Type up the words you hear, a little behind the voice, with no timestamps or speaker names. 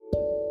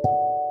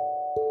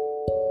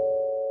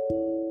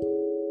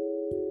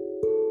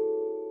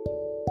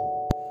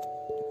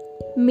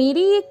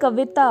मेरी ये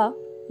कविता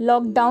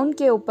लॉकडाउन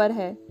के ऊपर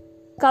है।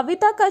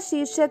 कविता का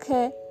शीर्षक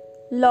है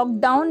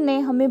लॉकडाउन ने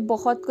हमें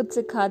बहुत कुछ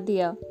सिखा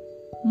दिया।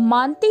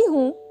 मानती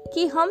हूँ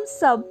कि हम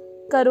सब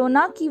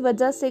कोरोना की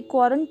वजह से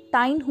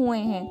क्वारंटाइन हुए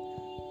हैं,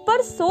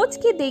 पर सोच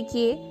के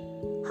देखिए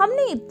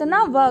हमने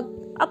इतना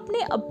वक्त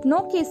अपने अपनों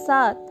के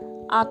साथ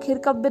आखिर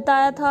कब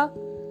बिताया था।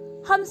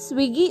 हम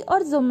स्विगी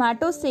और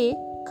जोमेटो से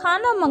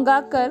खाना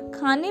मंगाकर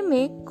खाने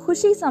में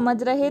खुशी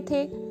समझ रहे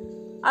थे।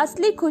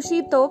 असली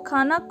खुशी तो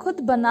खाना खुद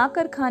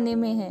बनाकर खाने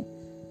में है।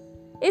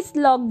 इस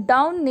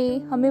लॉकडाउन ने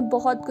हमें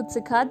बहुत कुछ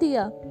सिखा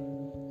दिया।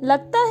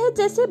 लगता है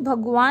जैसे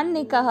भगवान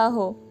ने कहा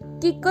हो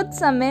कि कुछ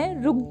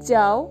समय रुक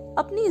जाओ,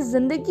 अपनी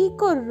जिंदगी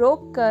को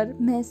रोक कर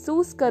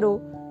महसूस करो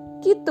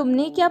कि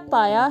तुमने क्या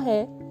पाया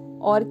है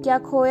और क्या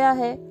खोया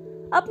है।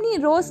 अपनी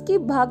रोज की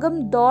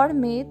भागम दौड़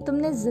में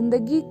तुमने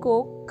जिंदगी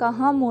को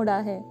कहाँ मोड़ा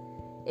है।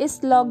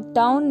 इस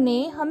लॉकडाउन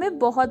ने हमें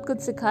बहुत कुछ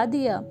सिखा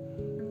दिया।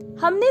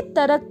 हमने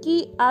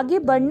तरक्की आगे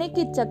बढ़ने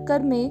के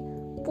चक्कर में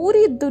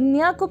पूरी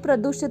दुनिया को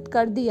प्रदूषित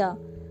कर दिया।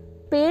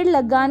 पेड़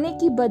लगाने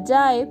की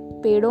बजाय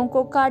पेड़ों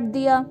को काट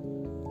दिया।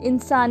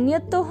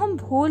 इंसानियत तो हम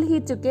भूल ही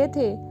चुके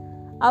थे।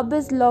 अब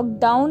इस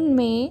लॉकडाउन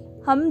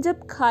में हम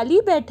जब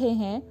खाली बैठे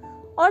हैं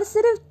और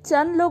सिर्फ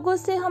चंद लोगों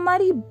से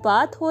हमारी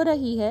बात हो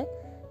रही है,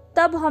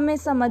 तब हमें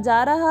समझ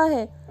आ रहा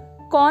है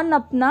कौन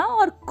अपना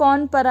और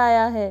कौन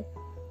पराया है।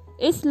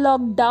 इस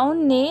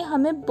लॉकडाउन ने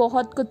हमें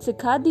बहुत कुछ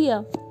सिखा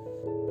दिया।